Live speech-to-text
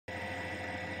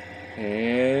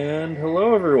And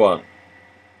hello everyone.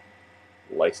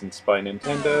 Licensed by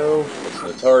Nintendo. It's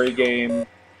an Atari game.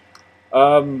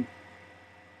 Um,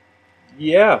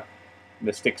 yeah.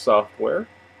 Mystic Software.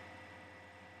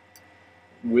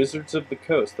 Wizards of the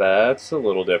Coast. That's a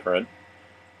little different.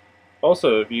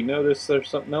 Also, if you notice, there's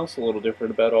something else a little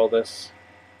different about all this.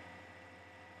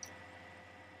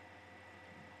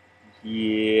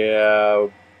 Yeah,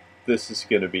 this is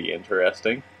going to be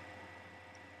interesting.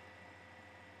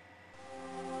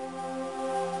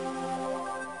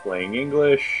 Playing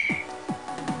English.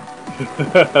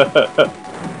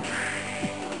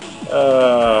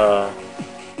 uh,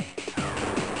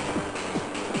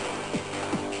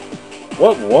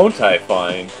 what won't I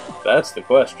find? That's the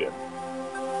question.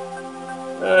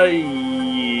 No.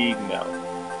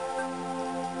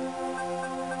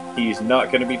 He's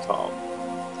not going to be Tom.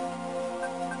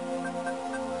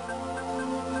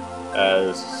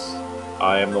 As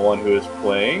I am the one who is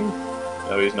playing.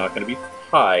 No, he's not going to be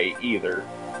Thai either.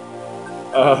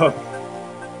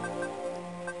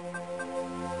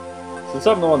 Since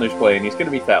I'm the one who's playing, he's going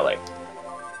to be Thali.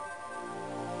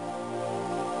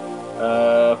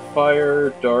 Fire,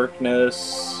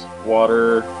 darkness,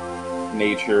 water,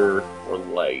 nature, or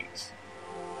light.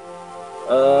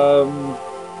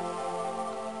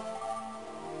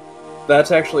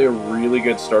 That's actually a really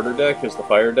good starter deck, is the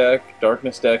fire deck.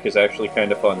 Darkness deck is actually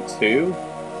kind of fun too.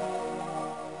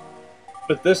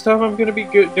 But this time I'm going to be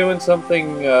doing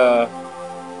something,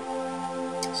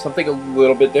 something a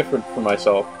little bit different for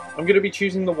myself. I'm going to be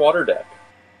choosing the water deck.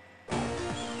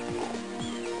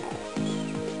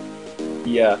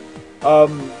 Yeah.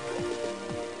 I'm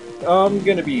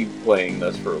going to be playing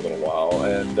this for a little while,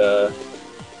 and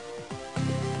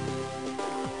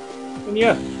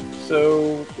yeah,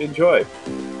 so enjoy.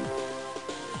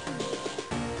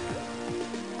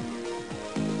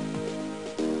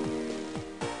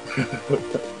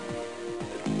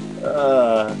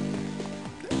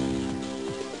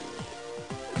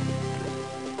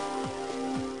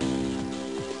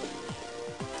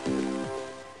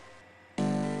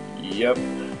 Yep.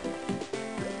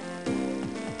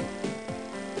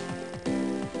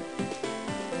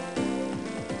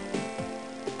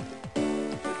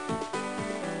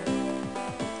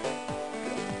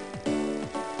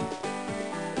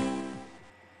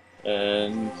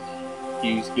 And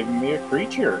he's giving me a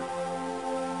creature.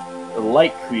 A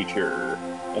light creature.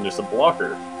 And it's a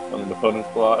blocker. When an opponent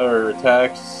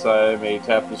attacks, I may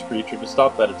tap this creature to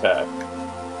stop that attack.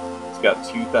 It's got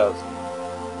 2,000.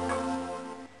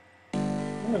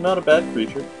 Not a bad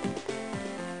creature.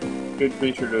 Good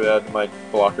creature to add to my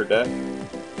blocker deck.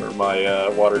 Or my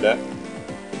water deck.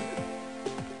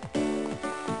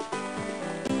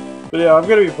 But yeah, I'm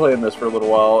going to be playing this for a little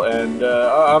while, and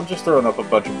I'm just throwing up a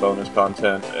bunch of bonus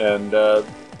content, and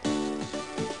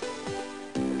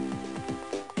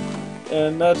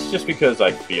that's just because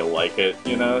I feel like it,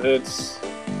 you know, it's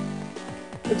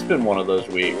been one of those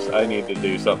weeks. I need to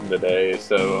do something today,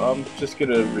 so I'm just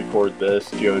going to record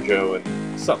this, JoJo, and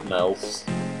something else,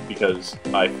 because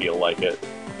I feel like it.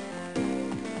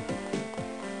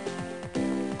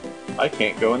 I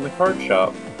can't go in the card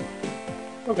shop.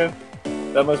 Okay.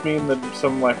 That must mean that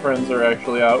some of my friends are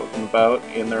actually out and about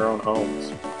in their own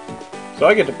homes. So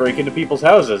I get to break into people's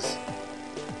houses!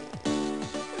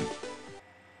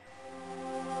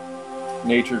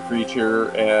 Nature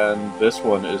creature, and this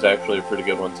one is actually a pretty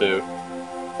good one too.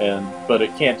 But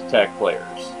it can't attack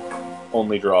players.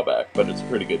 Only drawback, but it's a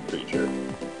pretty good creature.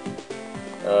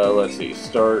 Let's see,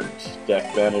 start,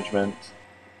 deck management.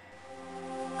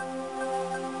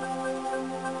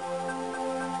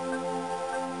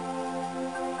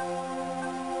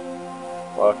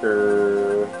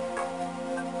 Blocker.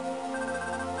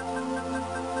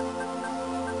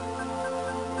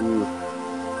 Oof.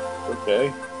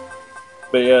 Okay.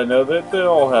 But yeah, no, they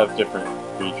all have different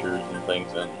creatures and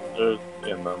things in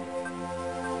them.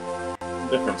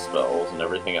 Different spells and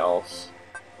everything else.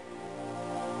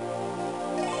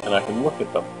 And I can look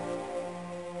at them.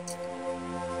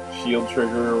 Shield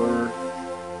trigger.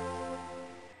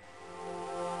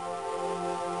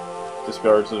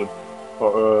 Discards a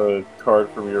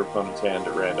card from your opponent's hand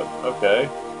at random. Okay.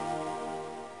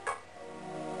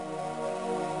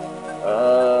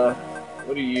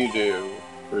 What do you do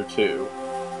for 2?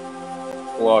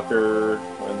 Blocker.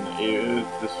 When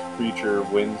this creature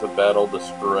wins a battle,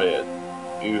 destroy it.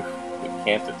 Oof. It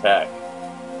can't attack.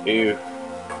 Oof.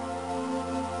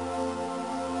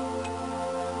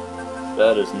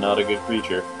 That is not a good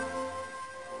creature.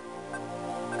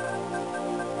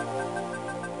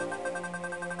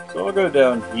 So I'll go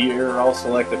down here, I'll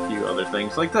select a few other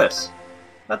things like this.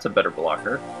 That's a better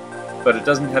blocker. but it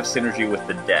doesn't have synergy with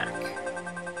the deck.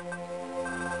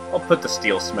 I'll put the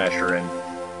Steel Smasher in,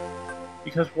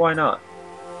 because why not?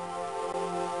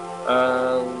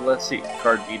 Let's see,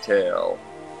 card detail.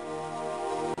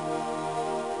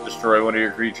 Destroy one of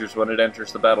your creatures when it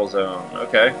enters the battle zone.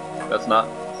 Okay, that's not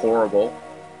horrible.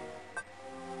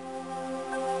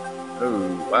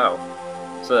 Oh, wow.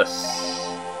 What's this?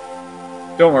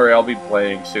 Don't worry, I'll be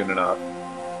playing soon enough.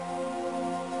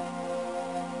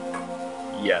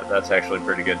 Yeah, that's actually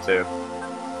pretty good too.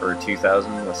 For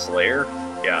 2,000, the Slayer?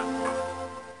 Yeah.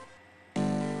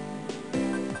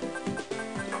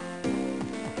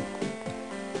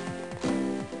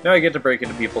 Now I get to break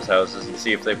into people's houses and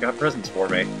see if they've got presents for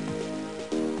me.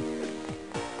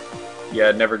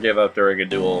 Yeah, never give up during a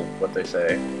duel, what they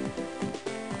say.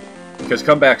 Because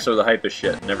comebacks are the hypest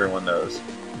shit, and everyone knows.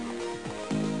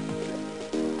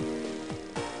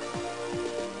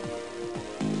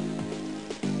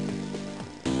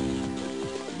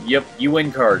 Yep, you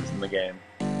win cards in the game.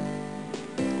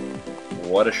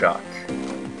 What a shock.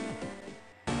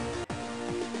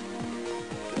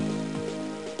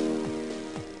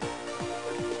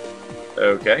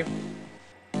 Okay.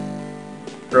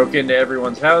 Broke into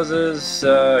everyone's houses,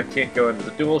 can't go into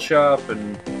the duel shop,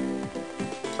 and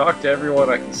talk to everyone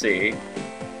I can see.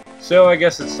 So I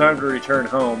guess it's time to return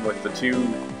home with the 2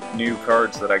 new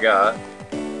cards that I got.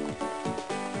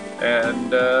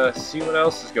 And, see what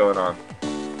else is going on.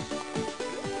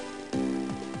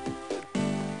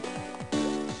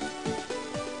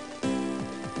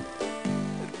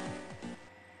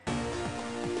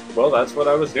 Well, that's what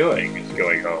I was doing, is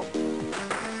going home.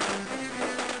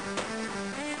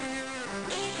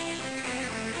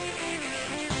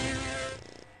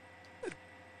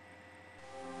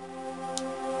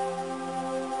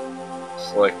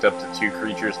 Select up to 2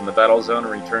 creatures in the battle zone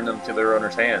and return them to their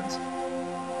owner's hands.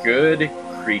 Good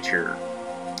creature.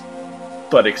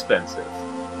 But expensive.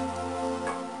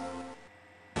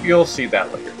 You'll see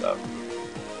that later, though.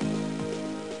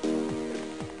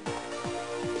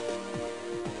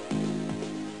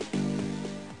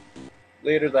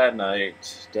 Later that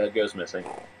night, Dad goes missing.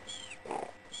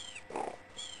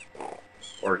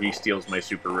 Or he steals my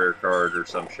super rare card or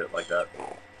some shit like that.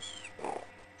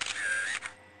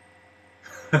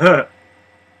 Oh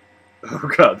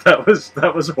god, that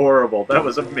was horrible. That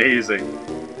was amazing.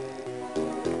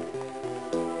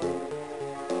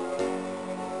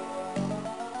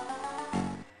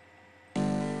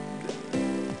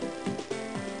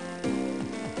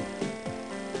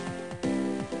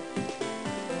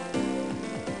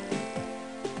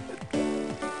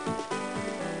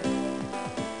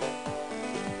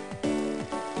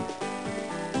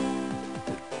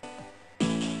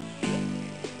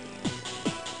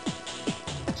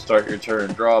 Start your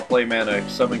turn. Draw, play mana,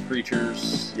 summon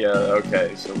creatures. Yeah,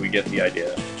 okay, so we get the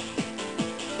idea.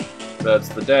 That's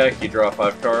the deck. You draw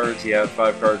 5 cards. You have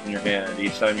 5 cards in your hand.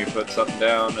 Each time you put something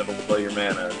down, it'll play your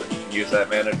mana. Use that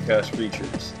mana to cast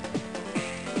creatures.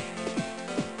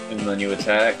 And then you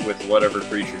attack with whatever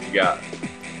creatures you got.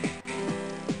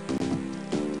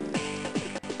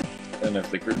 And if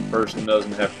the person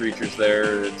doesn't have creatures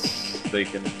there, they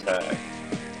can attack.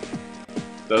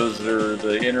 Those are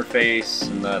the interface,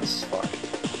 and that's fine.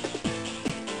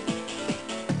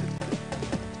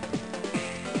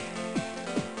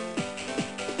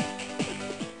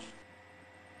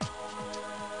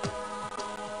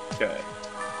 Okay.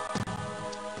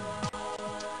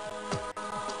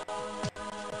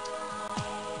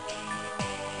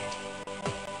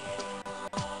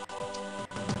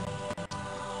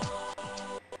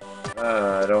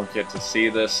 I don't get to see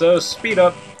this, so speed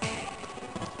up.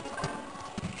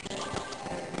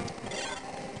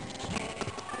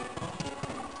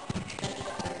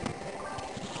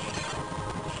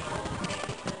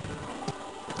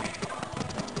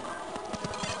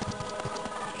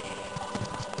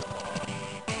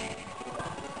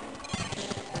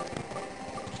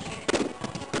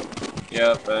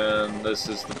 Yep, and this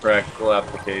is the practical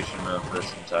application of this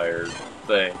entire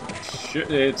thing.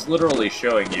 It's literally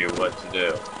showing you what to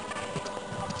do.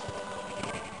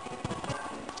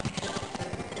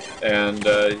 And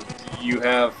you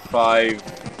have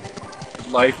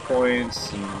 5 life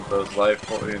points, and those life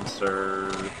points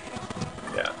are...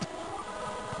 yeah.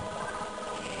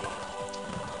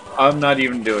 I'm not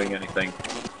even doing anything.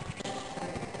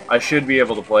 I should be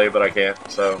able to play, but I can't,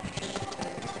 so...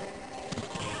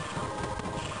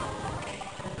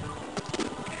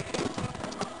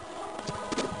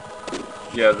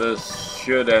 yeah, this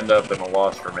should end up in a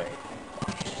loss for me.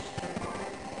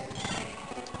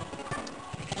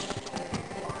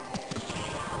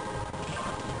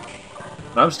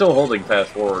 And I'm still holding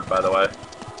fast forward, by the way.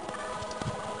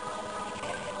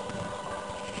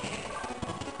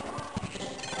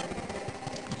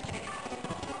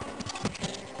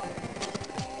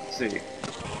 see.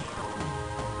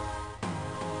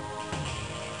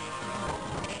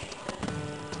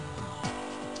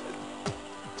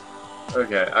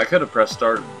 Okay, I could have pressed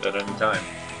start at any time.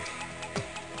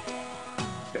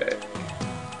 Okay.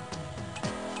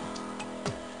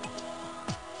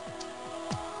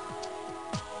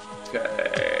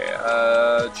 Okay,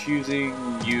 choosing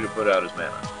you to put out his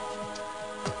mana.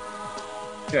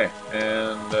 Okay,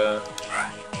 and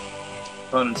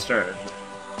opponent's turn.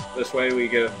 This way we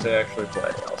get to actually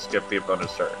play. I'll skip the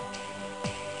opponent's turn.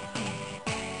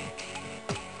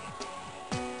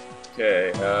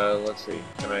 Okay, let's see.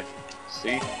 Can I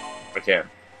see? I can.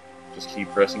 Just keep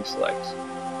pressing select.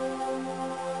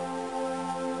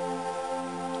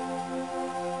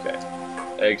 Okay.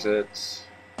 Exits.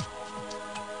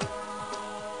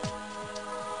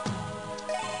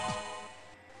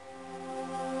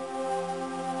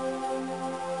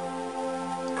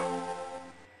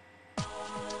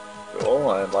 Cool,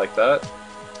 I like that.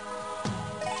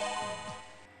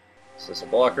 Is this a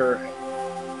blocker?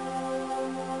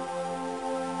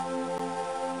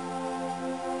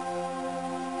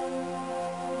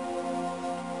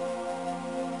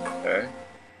 Okay.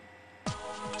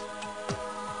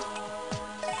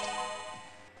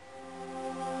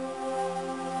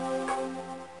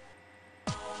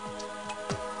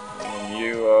 And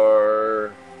you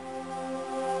are...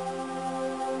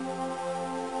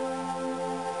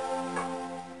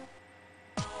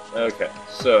 Okay,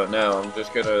 so now I'm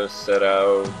just gonna set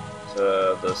out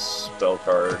the spell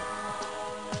card.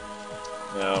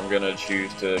 Now I'm gonna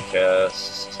choose to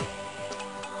cast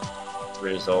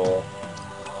Rizzle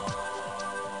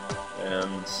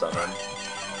and summon.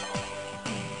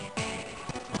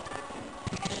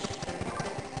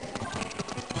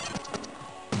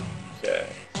 Okay.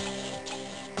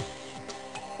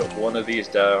 Put one of these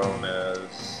down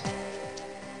as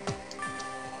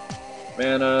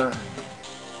mana.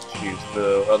 Choose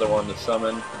the other one to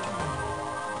summon.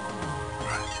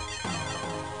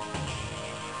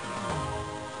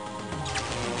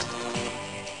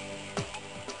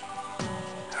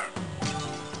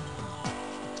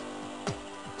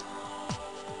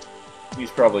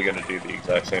 He's probably going to do the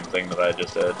exact same thing that I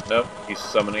just did. Nope, he's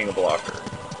summoning a blocker.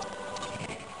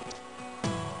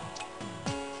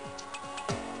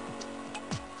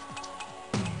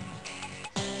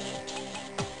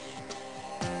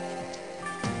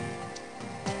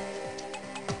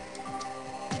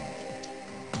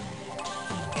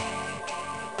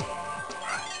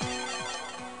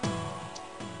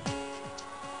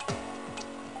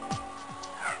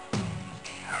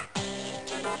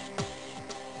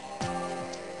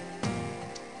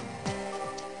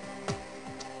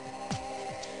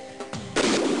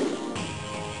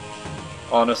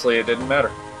 Honestly, it didn't matter.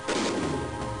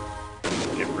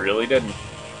 It really didn't.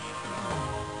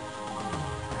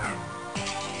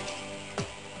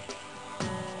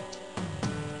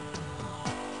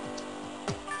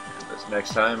 This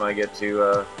next time I get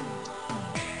to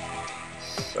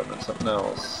summon something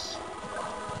else.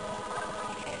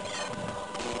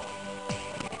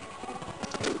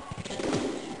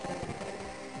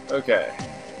 Okay.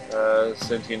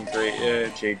 Sentient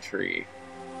Jade Tree.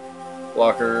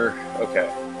 Blocker,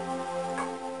 okay.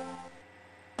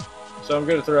 So I'm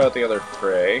going to throw out the other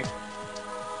fray.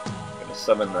 I'm going to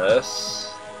summon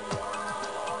this.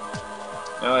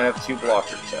 Now I have two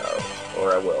blockers out,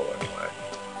 or I will anyway.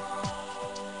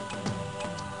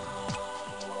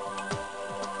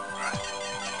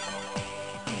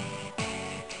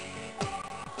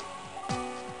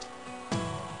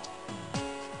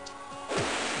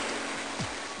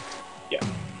 Yeah.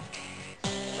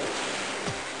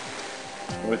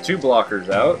 With two blockers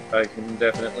out, I can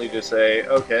definitely just say,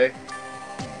 okay,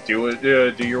 do it,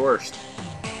 do your worst.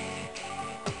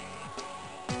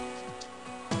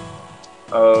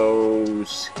 Oh,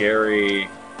 scary.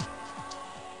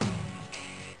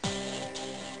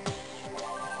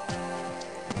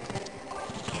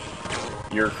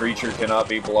 Your creature cannot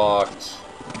be blocked.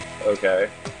 Okay.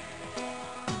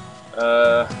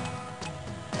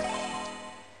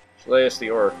 Slayus the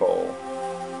Oracle.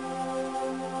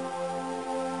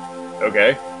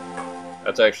 Okay.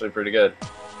 That's actually pretty good.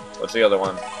 What's the other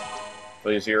one?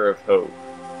 Brazier of Hope.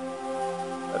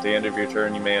 At the end of your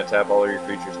turn, you may untap all of your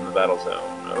creatures in the battle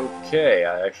zone. Okay,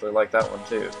 I actually like that one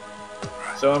too.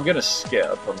 So I'm gonna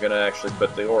skip. I'm gonna actually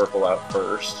put the Oracle out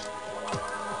first.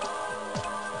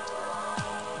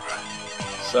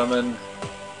 Summon.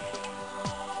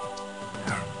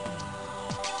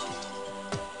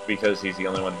 Because he's the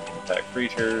only one who can attack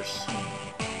creatures.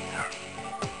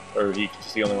 Or he's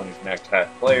the only one who can attack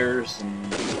players,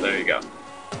 and there you go.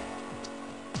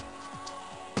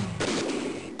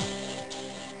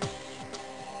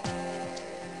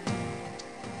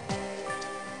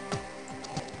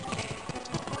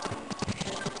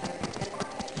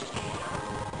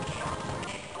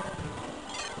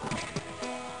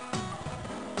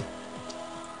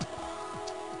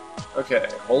 Okay,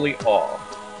 Holy Awe.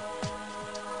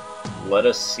 Let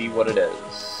us see what it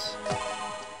is.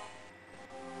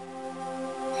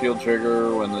 Shield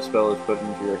trigger. When the spell is put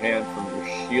into your hand from your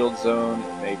shield zone,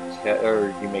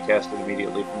 you may cast it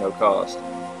immediately for no cost.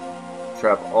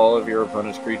 Trap all of your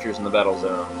opponent's creatures in the battle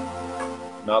zone.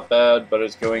 Not bad, but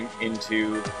it's going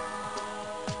into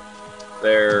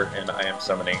there, and I am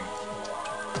summoning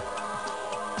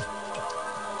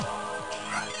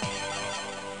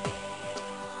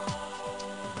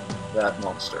that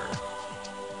monster.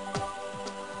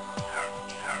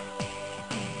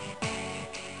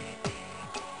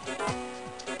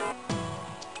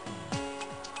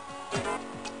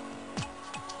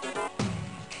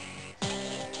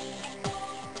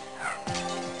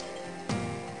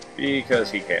 Because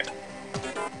he can.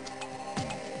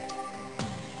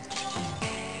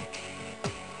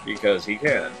 Because he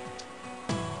can.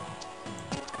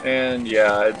 And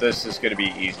yeah, this is going to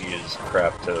be easy as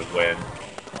crap to win.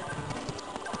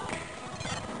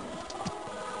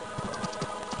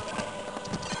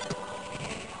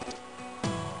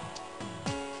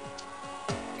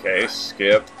 Okay,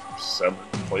 skip, summon,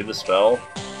 play the spell.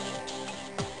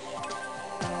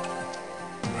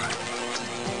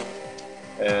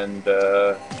 And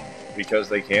because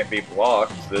they can't be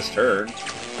blocked this turn,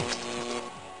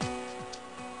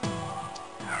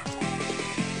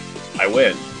 I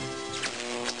win.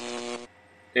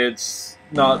 It's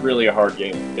not really a hard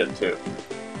game to get to.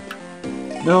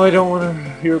 No, I don't want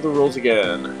to hear the rules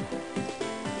again.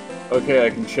 Okay, I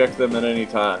can check them at any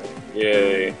time.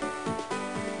 Yay.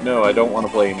 No, I don't want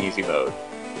to play in easy mode.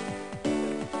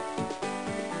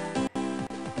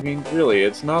 I mean, really,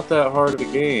 it's not that hard of a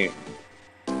game.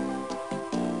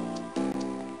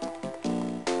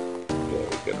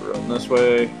 Okay, gonna run this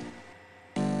way.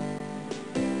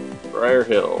 Briar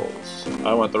Hills.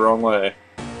 I went the wrong way.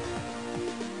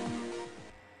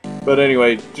 But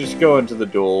anyway, just go into the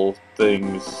duel.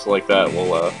 Things like that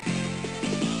will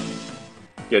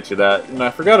get you that. And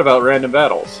I forgot about random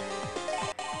battles.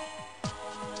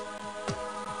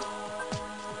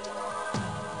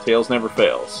 Tails never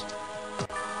fails.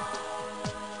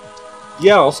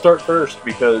 Yeah, I'll start first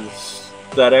because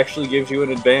that actually gives you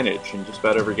an advantage in just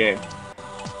about every game.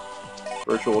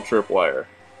 Virtual Tripwire.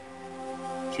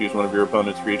 Choose one of your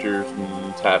opponent's creatures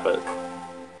and tap it.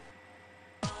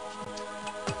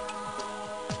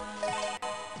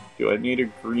 Do I need a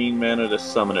green mana to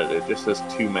summon it? It just says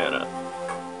 2 mana.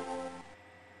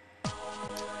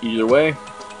 Either way,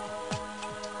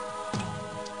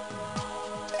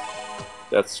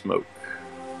 Death Smoke.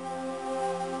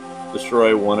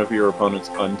 Destroy one of your opponent's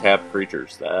untapped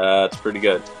creatures. That's pretty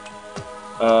good.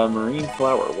 Marine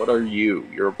Flower, what are you?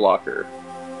 You're a blocker.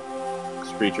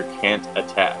 This creature can't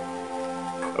attack.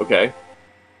 Okay.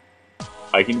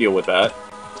 I can deal with that.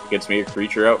 It gets me a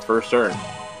creature out first turn.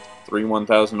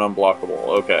 3/1000 unblockable.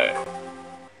 Okay.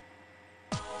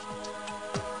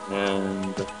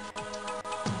 And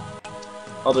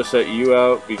I'll just set you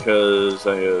out because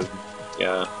I have,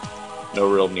 yeah, no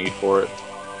real need for it.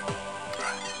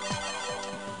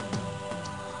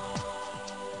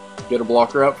 Get a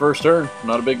blocker out first turn.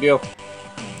 Not a big deal.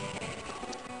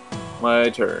 My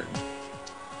turn.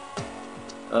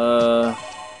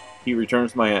 He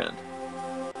returns my hand.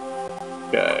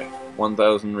 Okay.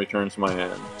 1000 returns my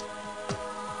hand.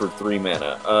 For 3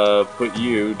 mana. Put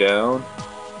you down.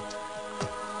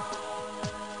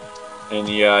 And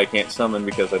yeah, I can't summon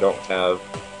because I don't have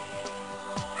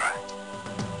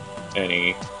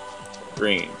any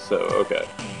green, so okay.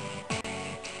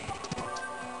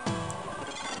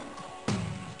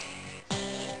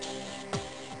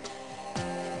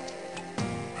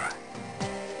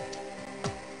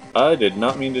 I did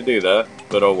not mean to do that,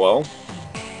 but oh well.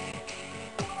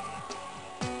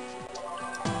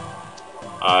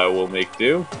 I will make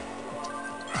do.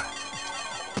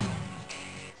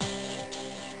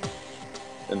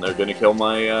 And they're gonna kill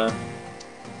my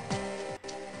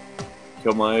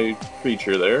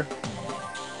creature there.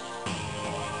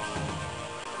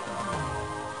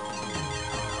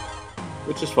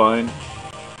 Which is fine.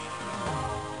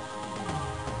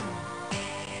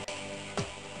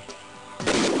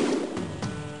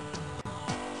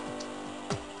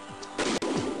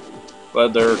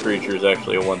 Glad their creature is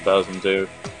actually a 1000 too.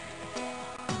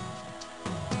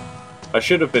 I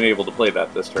should have been able to play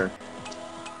that this turn.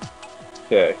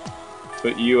 Okay.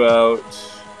 Put you out.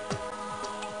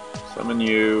 Summon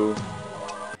you.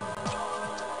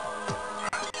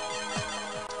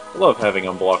 I love having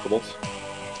unblockables.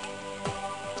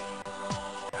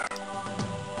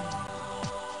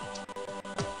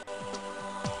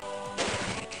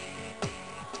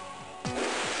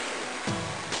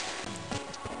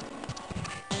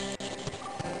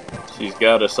 She's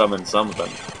gotta summon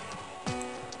something.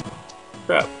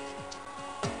 Crap.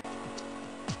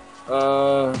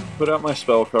 Put out my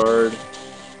spell card.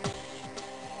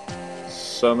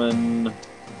 Summon...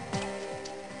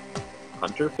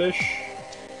 Hunterfish?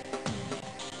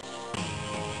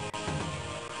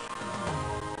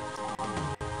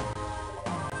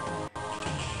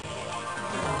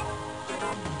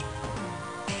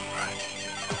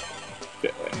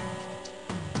 Okay.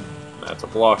 That's a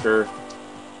blocker.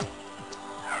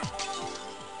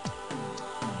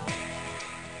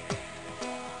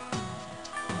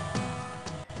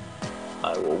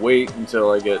 I will wait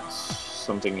until I get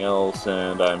something else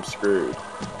and I'm screwed.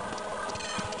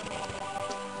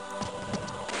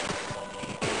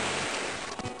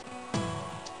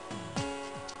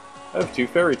 I have 2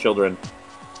 fairy children.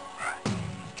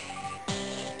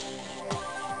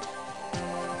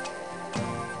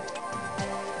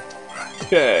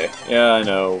 Okay, yeah, I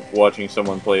know. Watching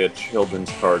someone play a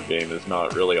children's card game is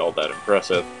not really all that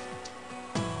impressive.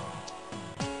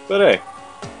 But hey.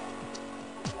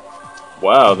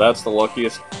 Wow, that's the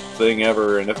luckiest thing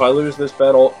ever, and if I lose this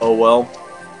battle, oh well.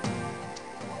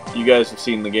 You guys have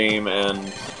seen the game,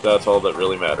 and that's all that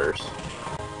really matters.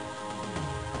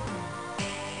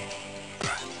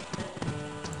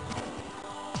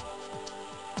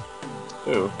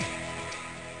 Ooh.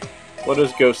 What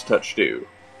does Ghost Touch do?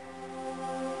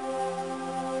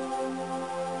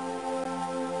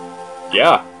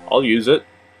 Yeah, I'll use it.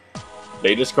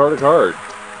 They discard a card.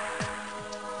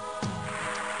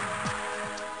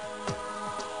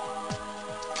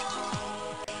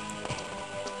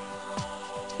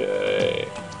 Okay.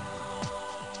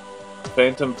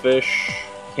 Phantom Fish,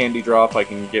 Candy Drop, I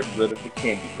can get rid of the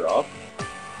Candy Drop.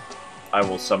 I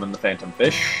will summon the Phantom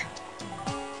Fish.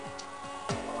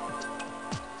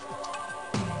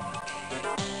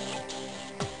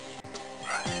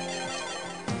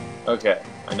 Okay,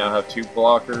 I now have 2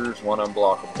 blockers, 1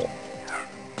 unblockable.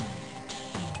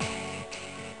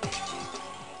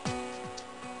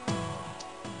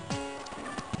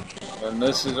 And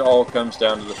this all comes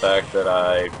down to the fact that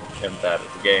I am bad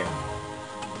at the game.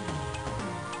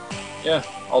 Yeah,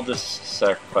 I'll just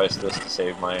sacrifice this to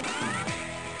save my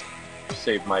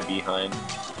behind.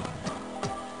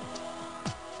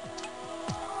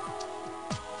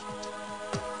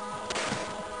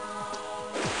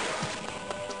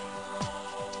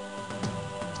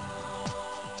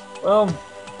 Well,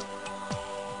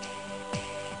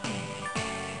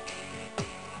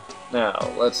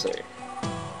 now, let's see.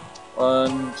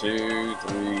 1, 2,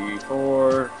 3,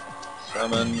 4,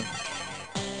 summon.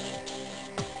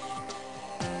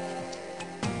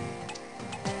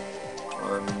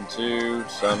 1, 2,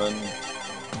 summon.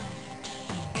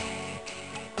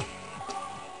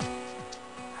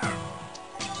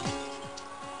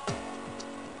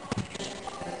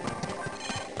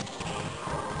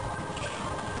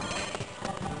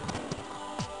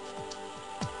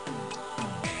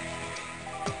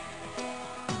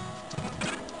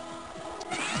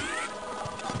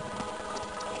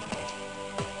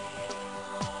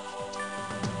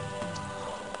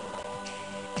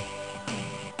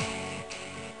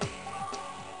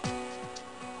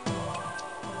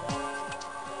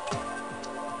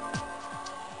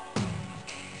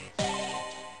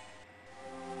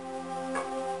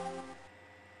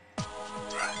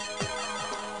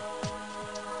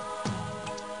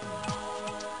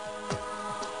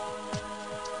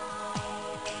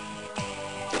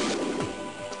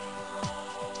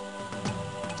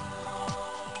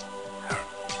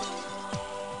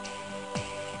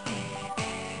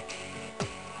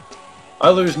 I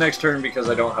lose next turn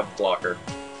because I don't have a blocker.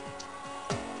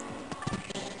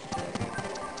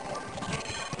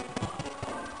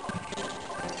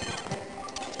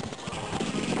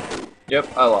 Yep,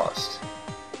 I lost.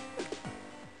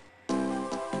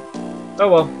 Oh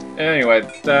well. Anyway,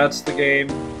 that's the game.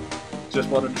 Just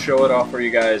wanted to show it off for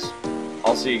you guys.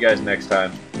 I'll see you guys next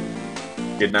time.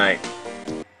 Good night.